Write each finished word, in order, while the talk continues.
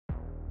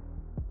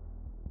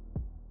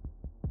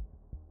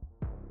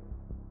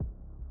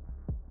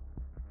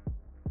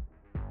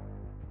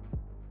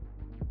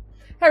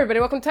Hi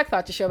everybody, welcome to Tech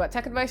Thoughts, a show about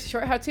tech advice,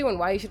 short how-to, and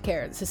why you should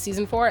care. This is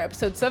Season 4,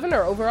 Episode 7,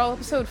 or overall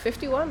Episode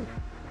 51.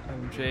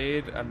 I'm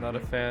Jade. I'm not a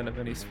fan of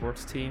any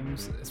sports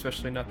teams,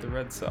 especially not the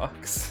Red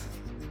Sox.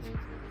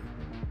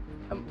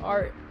 I'm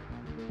Art.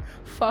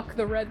 Fuck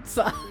the Red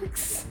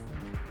Sox.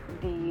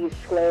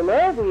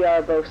 Disclaimer, we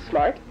are both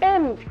smart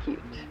and cute.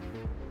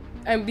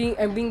 I'm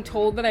being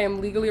told that I am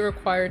legally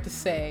required to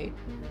say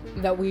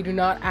that we do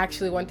not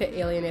actually want to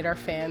alienate our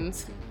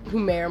fans who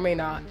may or may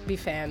not be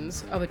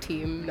fans of a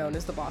team known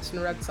as the Boston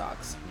Red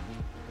Sox.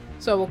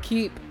 So I will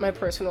keep my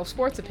personal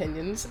sports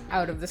opinions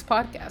out of this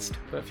podcast.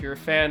 But if you're a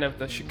fan of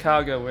the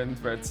Chicago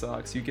Red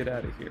Sox, you get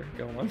out of here.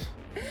 Go on.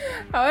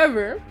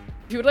 However,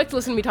 if you would like to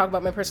listen to me talk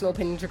about my personal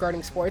opinions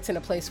regarding sports in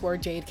a place where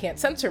Jade can't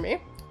censor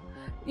me,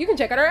 you can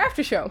check out our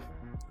after show,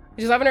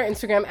 which is live on our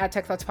Instagram at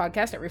Tech Thoughts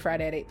Podcast every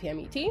Friday at 8 p.m.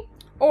 ET.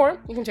 Or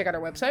you can check out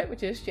our website,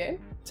 which is Jade.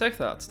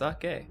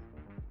 TechThoughts.gay.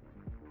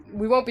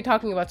 We won't be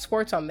talking about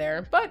sports on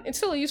there, but it's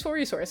still a useful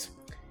resource.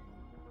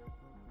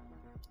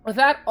 With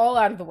that all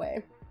out of the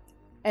way,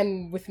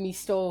 and with me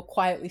still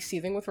quietly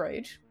seething with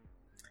rage,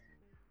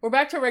 we're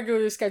back to a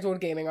regularly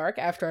scheduled gaming arc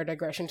after our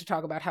digression to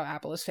talk about how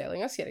Apple is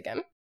failing us yet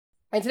again.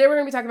 And today we're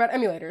going to be talking about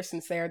emulators,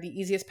 since they are the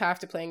easiest path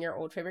to playing your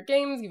old favorite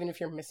games, even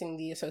if you're missing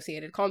the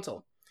associated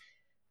console.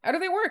 How do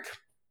they work?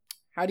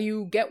 How do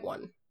you get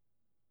one?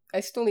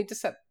 I still need to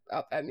set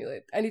up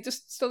emulate.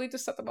 Still need to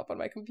set them up on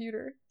my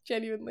computer,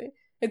 genuinely.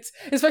 It's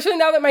especially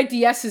now that my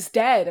DS is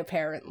dead,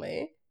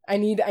 apparently. I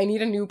need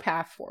a new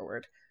path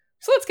forward.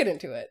 So let's get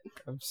into it.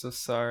 I'm so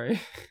sorry.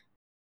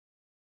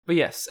 But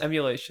yes,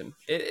 emulation.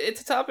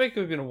 It's a topic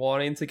we've been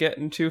wanting to get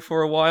into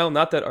for a while.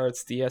 Not that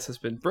Art's DS has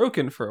been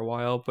broken for a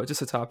while, but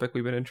just a topic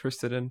we've been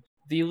interested in.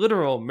 The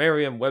literal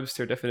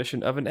Merriam-Webster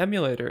definition of an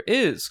emulator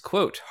is,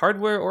 quote,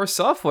 hardware or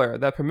software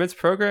that permits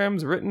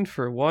programs written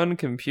for one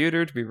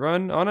computer to be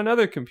run on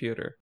another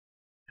computer.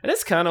 And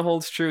this kind of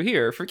holds true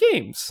here for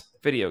games.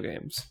 Video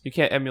games. You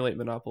can't emulate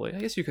Monopoly. I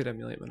guess you could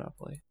emulate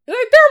Monopoly. There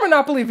are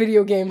Monopoly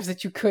video games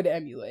that you could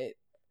emulate.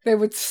 They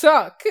would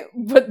suck,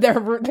 but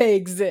they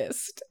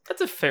exist.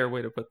 That's a fair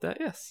way to put that,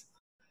 yes.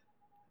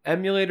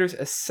 Emulators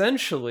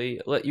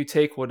essentially let you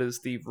take what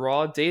is the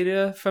raw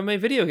data from a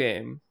video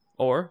game,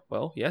 or,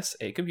 well, yes,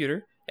 a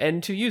computer,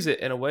 and to use it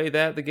in a way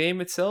that the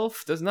game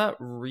itself does not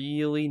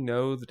really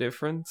know the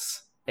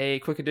difference. A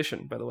quick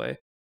addition, by the way.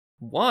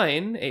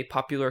 Wine, a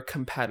popular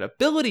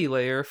compatibility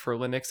layer for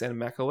Linux and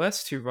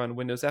macOS to run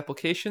Windows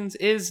applications,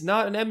 is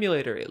not an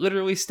emulator. It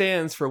literally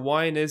stands for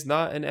Wine is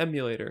not an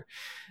emulator.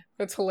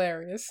 That's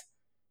hilarious.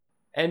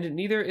 And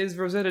neither is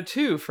Rosetta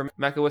 2 for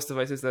macOS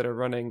devices that are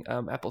running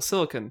Apple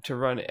Silicon to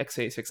run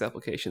x86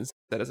 applications.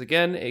 That is,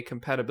 again, a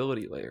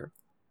compatibility layer.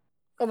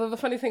 Although the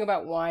funny thing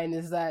about Wine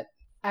is that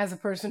as a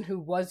person who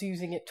was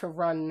using it to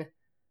run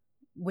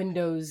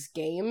Windows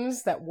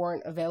games that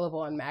weren't available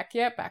on Mac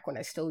yet, back when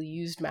I still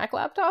used Mac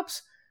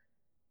laptops,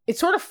 it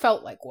sort of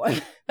felt like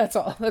one. That's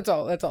all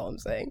I'm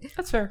saying.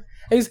 That's fair.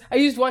 I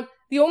used one.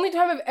 The only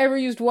time I've ever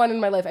used one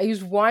in my life, I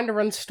used Wine to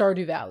run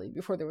Stardew Valley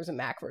before there was a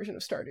Mac version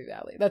of Stardew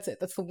Valley. That's it.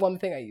 That's the one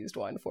thing I used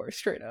Wine for,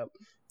 straight up.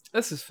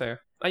 This is fair.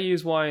 I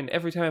use Wine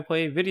every time I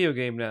play a video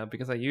game now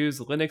because I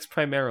use Linux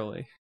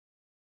primarily.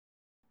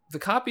 The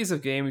copies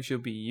of games you'll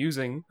be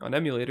using on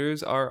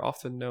emulators are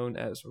often known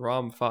as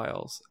ROM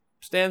files.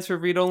 Stands for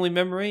read-only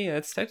memory, and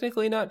it's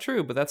technically not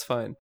true, but that's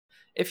fine.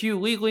 If you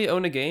legally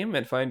own a game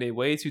and find a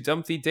way to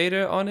dump the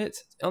data on it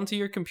onto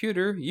your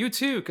computer, you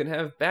too can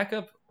have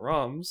backup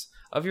ROMs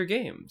of your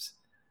games.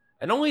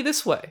 And only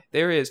this way.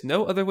 There is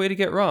no other way to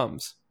get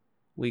ROMs,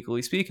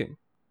 legally speaking.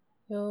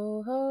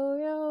 Yo ho,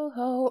 yo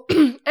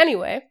ho.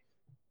 Anyway,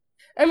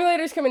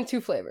 emulators come in two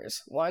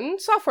flavors. 1,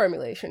 software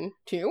emulation.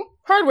 2,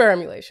 hardware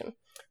emulation.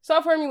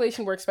 Software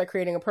emulation works by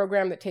creating a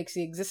program that takes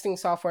the existing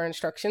software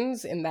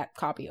instructions in that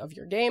copy of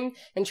your game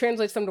and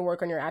translates them to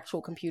work on your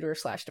actual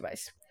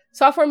computer/device.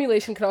 Software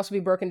emulation can also be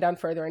broken down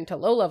further into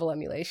low-level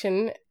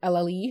emulation,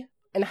 LLE,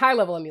 and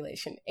high-level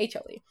emulation,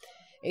 HLE.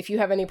 If you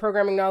have any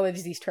programming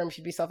knowledge, these terms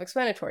should be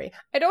self-explanatory.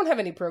 I don't have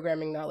any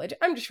programming knowledge.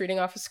 I'm just reading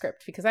off a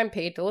script because I'm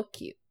paid to look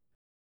cute.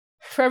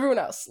 For everyone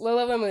else,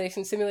 low-level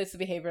emulation simulates the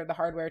behavior of the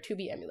hardware to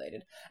be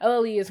emulated.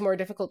 LLE is more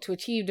difficult to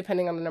achieve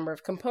depending on the number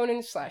of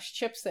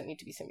components/chips that need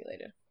to be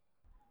simulated.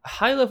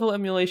 High-level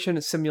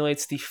emulation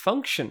simulates the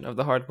function of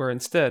the hardware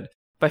instead,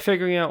 by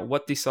figuring out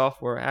what the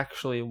software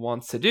actually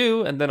wants to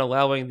do, and then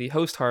allowing the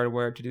host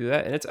hardware to do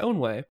that in its own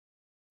way.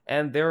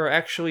 And there are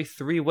actually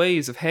 3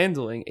 ways of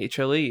handling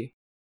HLE.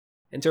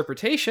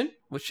 Interpretation,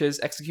 which is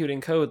executing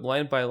code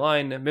line by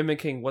line,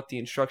 mimicking what the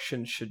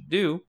instructions should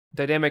do.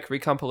 Dynamic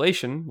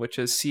recompilation, which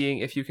is seeing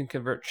if you can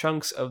convert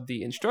chunks of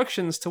the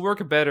instructions to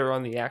work better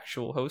on the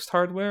actual host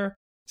hardware.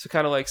 So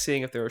kind of like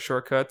seeing if there are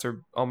shortcuts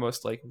or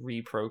almost like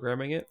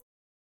reprogramming it.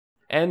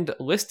 And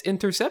list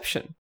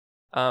interception.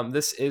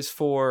 This is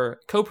for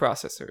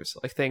coprocessors,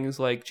 like things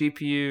like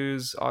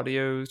GPUs,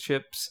 audio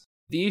chips.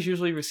 These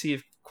usually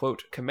receive,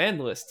 quote,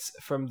 command lists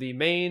from the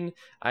main,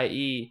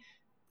 i.e.,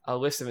 a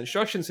list of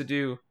instructions to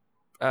do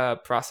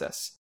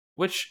process,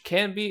 which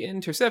can be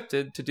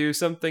intercepted to do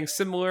something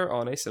similar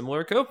on a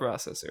similar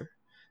coprocessor.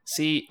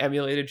 See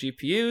emulated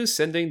GPUs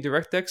sending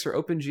DirectX or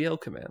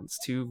OpenGL commands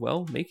to,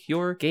 well, make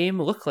your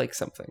game look like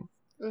something.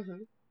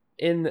 Mm-hmm.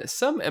 In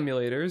some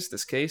emulators,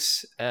 this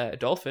case,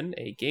 Dolphin,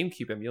 a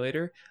GameCube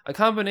emulator, a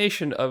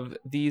combination of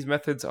these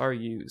methods are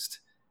used.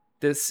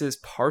 This is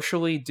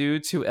partially due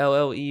to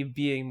LLE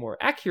being more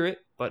accurate,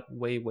 but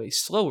way, way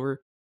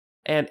slower,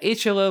 and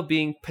HLO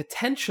being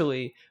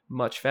potentially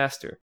much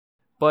faster.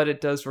 But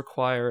it does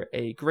require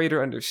a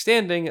greater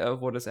understanding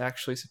of what is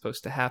actually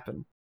supposed to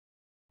happen.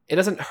 It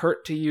doesn't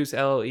hurt to use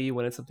LLE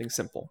when it's something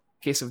simple.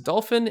 In case of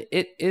Dolphin,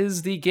 it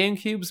is the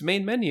GameCube's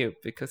main menu,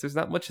 because there's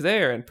not much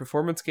there, and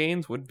performance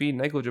gains would be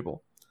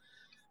negligible.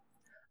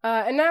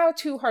 And now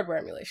to hardware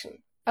emulation.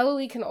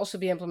 LLE can also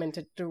be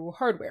implemented through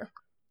hardware.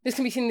 This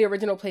can be seen in the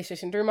original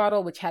PlayStation 3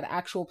 model, which had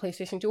actual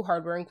PlayStation 2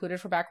 hardware included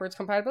for backwards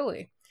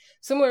compatibility.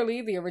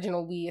 Similarly, the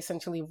original Wii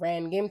essentially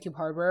ran GameCube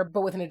hardware,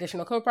 but with an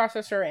additional code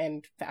processor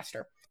and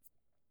faster.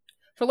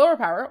 For lower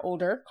power,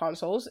 older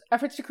consoles,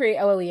 efforts to create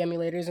LLE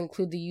emulators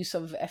include the use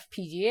of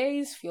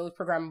FPGAs, field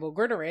programmable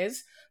grid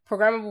arrays,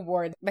 programmable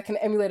board that can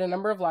emulate a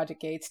number of logic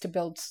gates to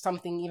build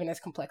something even as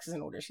complex as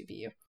an older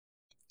CPU.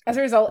 As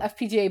a result,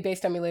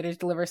 FPGA-based emulators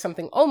deliver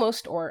something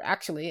almost, or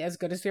actually, as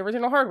good as the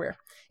original hardware.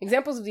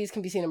 Examples of these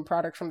can be seen in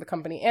products from the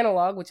company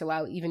Analog, which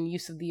allow even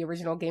use of the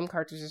original game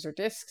cartridges or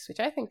discs, which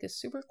I think is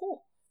super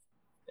cool.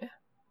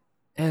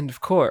 And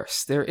of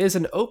course, there is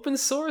an open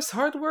source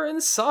hardware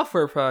and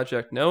software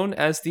project known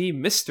as the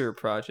MiSTer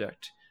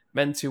Project,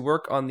 meant to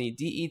work on the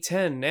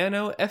DE10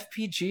 Nano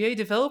FPGA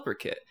Developer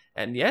Kit.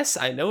 And yes,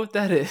 I know what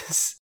that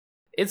is.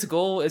 Its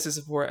goal is to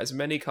support as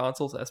many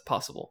consoles as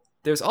possible.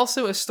 There's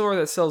also a store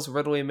that sells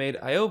readily made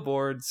I/O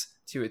boards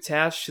to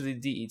attach to the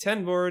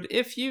DE10 board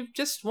if you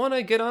just want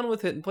to get on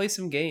with it and play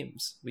some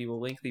games. We will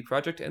link the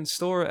project and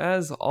store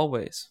as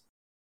always.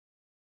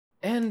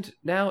 And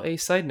now a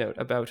side note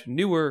about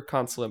newer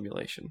console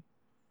emulation.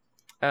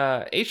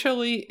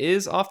 HLE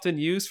is often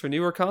used for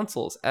newer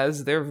consoles,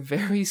 as they're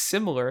very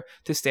similar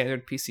to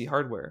standard PC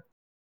hardware.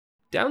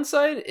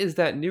 Downside is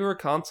that newer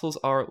consoles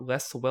are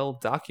less well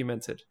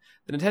documented.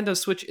 The Nintendo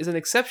Switch is an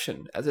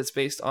exception, as it's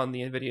based on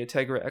the NVIDIA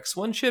Tegra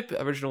X1 chip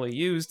originally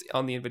used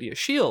on the NVIDIA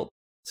Shield,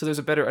 so there's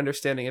a better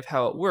understanding of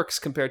how it works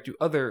compared to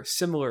other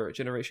similar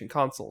generation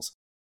consoles,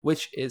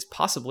 which is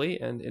possibly,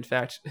 and in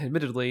fact,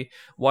 admittedly,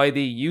 why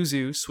the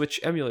Yuzu Switch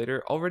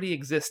emulator already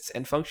exists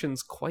and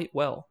functions quite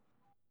well.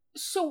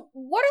 So,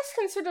 what is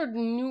considered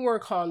newer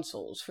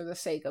consoles for the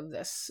sake of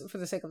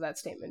that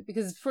statement?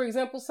 Because, for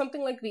example,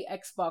 something like the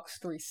Xbox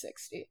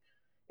 360,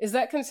 is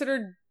that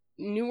considered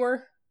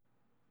newer?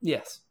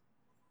 Yes.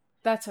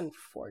 That's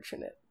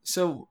unfortunate.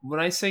 So, when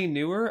I say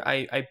newer,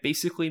 I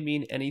basically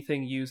mean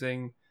anything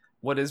using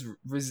what is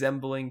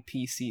resembling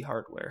PC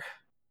hardware.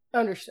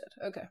 Understood,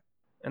 okay.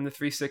 And the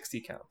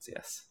 360 counts,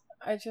 yes.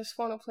 I just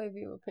want to play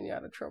Viva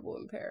Pinata Trouble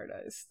in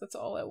Paradise. That's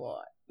all I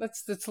want.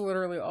 That's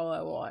literally all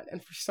I want.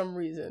 And for some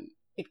reason,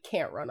 it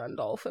can't run on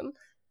Dolphin.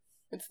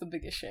 It's the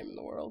biggest shame in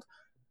the world.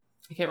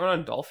 It can't run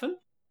on Dolphin?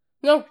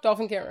 No,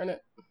 Dolphin can't run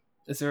it.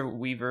 Is there a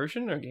Wii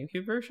version or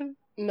GameCube version?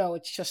 No,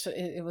 it's just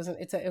it was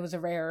a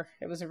rare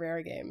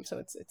game, so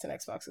it's an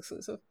Xbox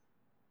exclusive.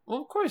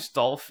 Well, of course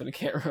Dolphin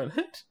can't run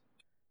it.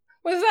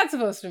 What is that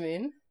supposed to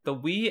mean? The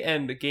Wii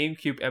and the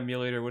GameCube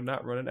emulator would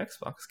not run an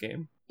Xbox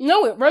game.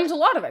 No, it runs a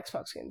lot of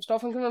Xbox games.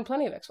 Dolphin can run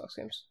plenty of Xbox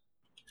games.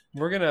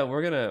 We're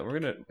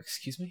gonna.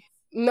 Excuse me.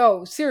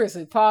 No,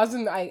 seriously, pause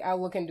and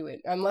I'll look into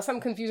it. Unless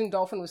I'm confusing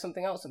Dolphin with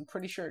something else, I'm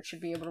pretty sure it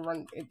should be able to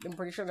run. I'm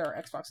pretty sure there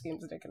are Xbox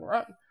games that it can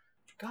run.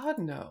 God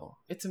no!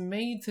 It's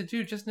made to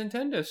do just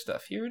Nintendo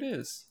stuff. Here it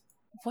is.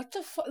 What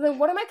the fuck? Then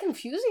what am I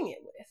confusing it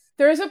with?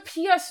 There's a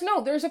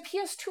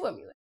PS2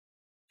 emulator.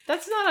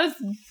 That's not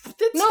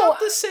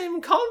the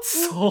same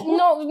console.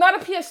 No,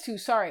 not a PS2.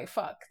 Sorry,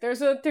 fuck.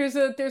 There's an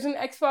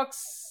Xbox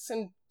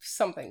and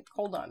something.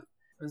 Hold on.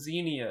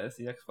 Xenia is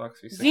the Xbox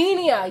 360.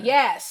 Xenia,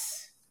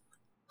 yes.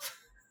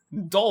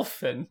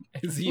 Dolphin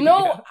is Xenia.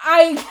 No,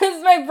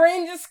 because my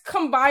brain just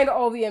combined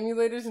all the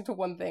emulators into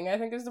one thing. I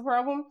think is the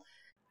problem.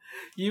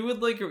 You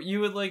would like a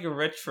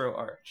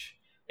RetroArch.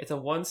 It's a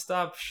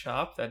one-stop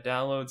shop that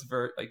downloads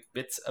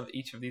bits of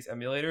each of these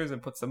emulators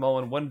and puts them all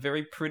in one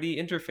very pretty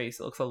interface.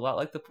 It looks a lot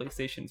like the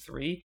PlayStation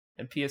 3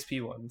 and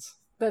PSP ones.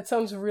 That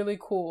sounds really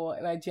cool,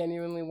 and I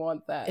genuinely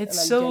want that. It's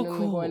and I'm so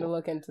genuinely cool. going to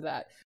look into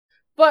that.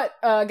 But,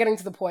 getting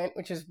to the point,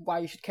 which is why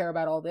you should care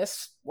about all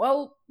this,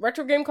 well,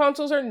 retro game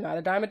consoles are not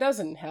a dime a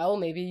dozen. Hell,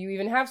 maybe you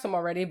even have some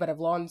already, but have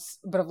long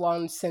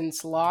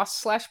since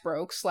lost,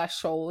 /broke,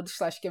 /sold,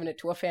 /given it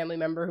to a family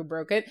member who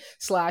broke it,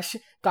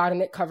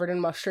 /gotten it covered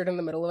in mustard in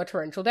the middle of a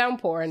torrential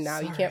downpour, and now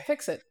you can't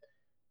fix it.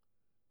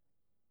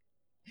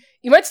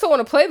 You might still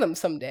want to play them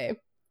someday.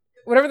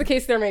 Whatever the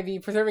case there may be,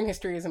 preserving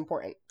history is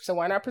important, so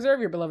why not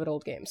preserve your beloved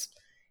old games?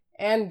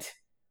 And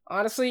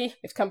honestly,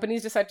 if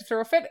companies decide to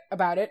throw a fit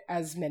about it,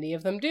 as many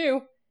of them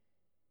do,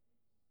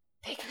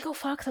 they can go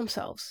fuck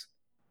themselves.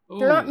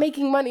 They're not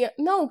making money.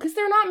 No, because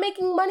they're not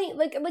making money.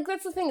 Like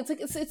that's the thing. It's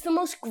like it's the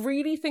most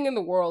greedy thing in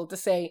the world to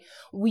say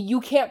you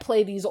can't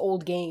play these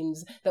old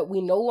games that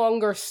we no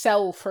longer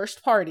sell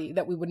first party,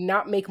 that we would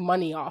not make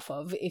money off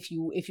of if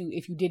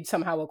you did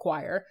somehow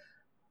acquire.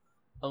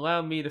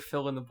 Allow me to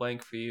fill in the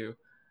blank for you.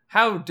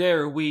 How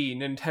dare we,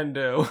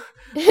 Nintendo,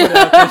 put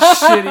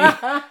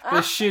out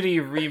the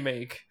shitty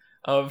remake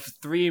of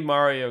 3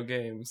 Mario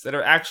games that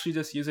are actually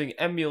just using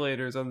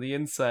emulators on the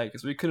inside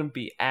because we couldn't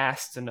be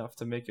asked enough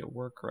to make it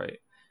work right.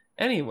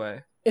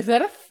 Anyway. Is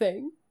that a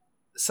thing?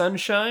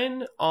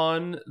 Sunshine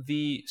on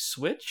the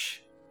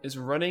Switch is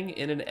running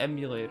in an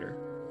emulator.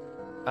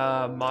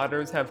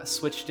 Modders have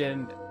switched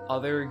in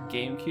other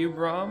GameCube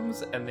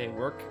ROMs and they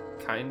work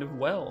kind of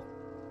well.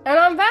 And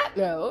on that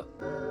note...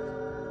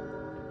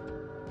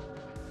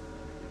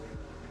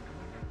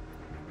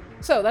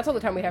 So, that's all the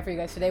time we have for you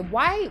guys today.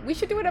 We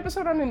should do an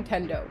episode on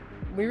Nintendo.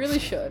 We really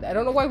should. I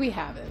don't know why we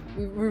haven't.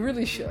 We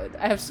really should.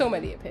 I have so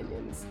many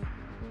opinions.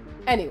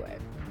 Anyway,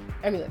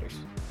 emulators.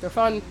 They're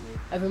fun.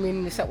 I've been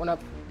meaning to set one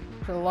up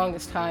for the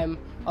longest time,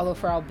 although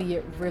for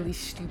albeit really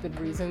stupid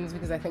reasons,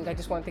 because I think I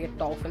just wanted to get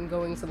Dolphin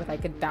going so that I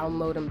could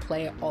download and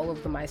play all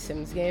of the My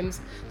Sims games.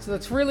 So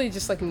that's really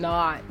just like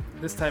not...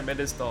 This time it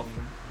is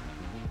Dolphin.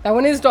 That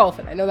one is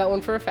Dolphin. I know that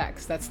one for a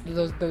fact.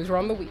 Those are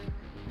on the Wii.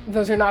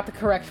 Those are not the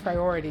correct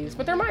priorities,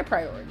 but they're my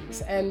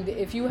priorities. And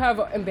if you have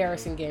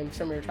embarrassing games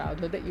from your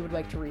childhood that you would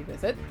like to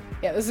revisit,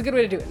 yeah, this is a good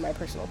way to do it, in my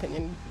personal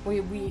opinion.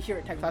 We here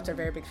at Tech Thoughts are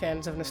very big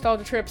fans of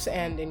nostalgia trips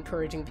and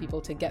encouraging people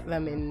to get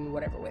them in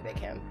whatever way they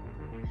can.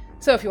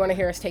 So if you want to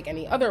hear us take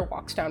any other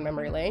walks down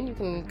memory lane, you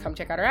can come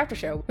check out our after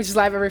show, which is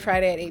live every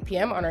Friday at 8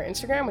 p.m. on our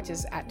Instagram, which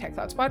is at Tech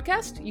Thoughts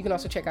Podcast. You can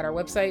also check out our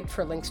website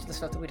for links to the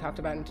stuff that we talked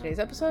about in today's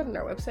episode, and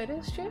our website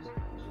is, Chase?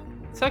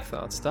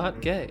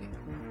 techthoughts.gay.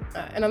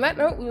 And on that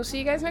note, we will see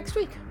you guys next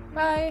week.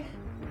 Bye.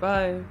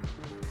 Bye.